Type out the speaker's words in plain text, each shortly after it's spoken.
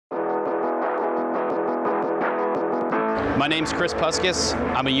My name's Puskas.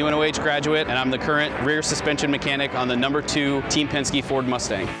 I'm a UNOH graduate, and I'm the current rear suspension mechanic on the #2 Team Penske Ford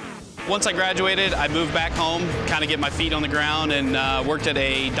Mustang. Once I graduated, I moved back home, kind of get my feet on the ground, and worked at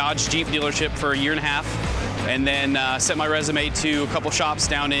a Dodge Jeep dealership for a year and a half, and then sent my resume to a couple shops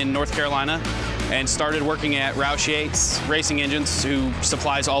down in North Carolina, and started working at Roush Yates Racing Engines, who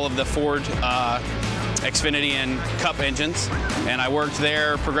supplies all of the Ford Xfinity and Cup engines. And I worked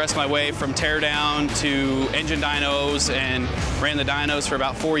there, progressed my way from teardown to engine dynos, and ran the dynos for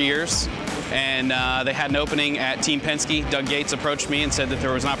about 4 years. And they had an opening at Team Penske. Doug Gates approached me and said that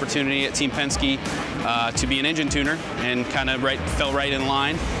there was an opportunity at Team Penske to be an engine tuner, and kind of fell right in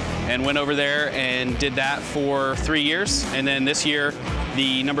line, and went over there and did that for 3 years. And then this year,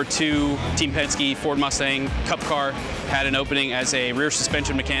 the #2 Team Penske Ford Mustang Cup car had an opening as a rear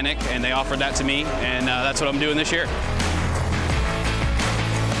suspension mechanic, and they offered that to me, and that's what I'm doing this year.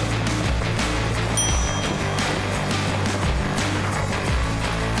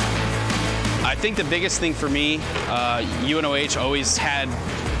 I think the biggest thing for me, UNOH always had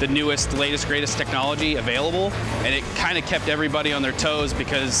the newest, latest, greatest technology available, and it kind of kept everybody on their toes,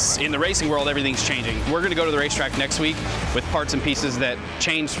 because in the racing world, everything's changing. We're going to go to the racetrack next week with parts and pieces that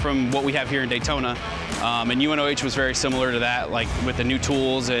changed from what we have here in Daytona, and UNOH was very similar to that, like with the new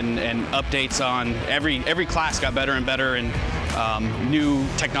tools and updates on every class got better and better, and new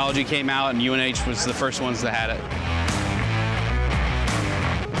technology came out, and UNOH was the first ones that had it.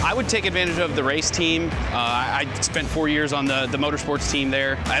 I would take advantage of the race team. I spent 4 years on the Motorsports team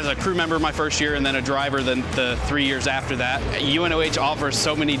there as a crew member my first year, and then a driver the 3 years after that. UNOH offers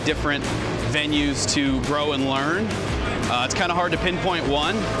so many different venues to grow and learn. It's kind of hard to pinpoint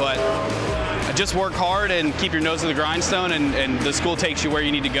one, but just work hard and keep your nose to the grindstone, and the school takes you where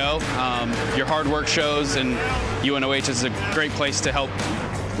you need to go. Your hard work shows, and UNOH is a great place to help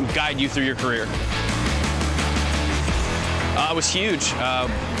guide you through your career. It was huge.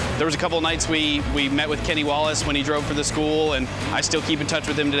 There was a couple of nights we met with Kenny Wallace when he drove for the school, and I still keep in touch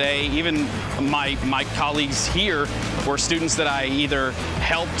with him today. Even my colleagues here were students that I either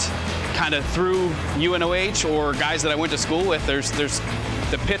helped kind of through UNOH, or guys that I went to school with.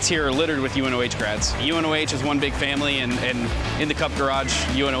 The pits here are littered with UNOH grads. UNOH is one big family, and in the Cup Garage,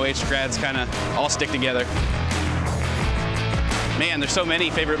 UNOH grads kind of all stick together. Man, there's so many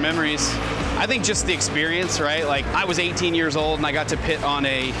favorite memories. I think just the experience, right? Like, I was 18 years old and I got to pit on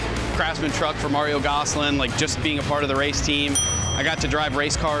a Craftsman Truck for Mario Gosselin, like just being a part of the race team. I got to drive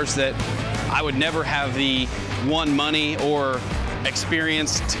race cars that I would never have the money or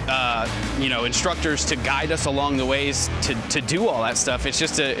experienced instructors to guide us along the ways to do all that stuff. It's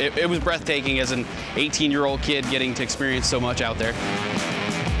just it was breathtaking as an 18-year-old kid getting to experience so much out there.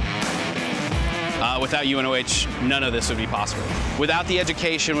 Without UNOH, none of this would be possible. Without the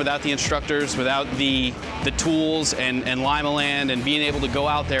education, without the instructors, without the tools and Lima Land, and being able to go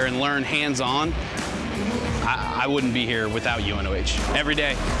out there and learn hands-on, I wouldn't be here without UNOH. Every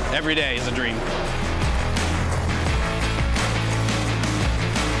day is a dream.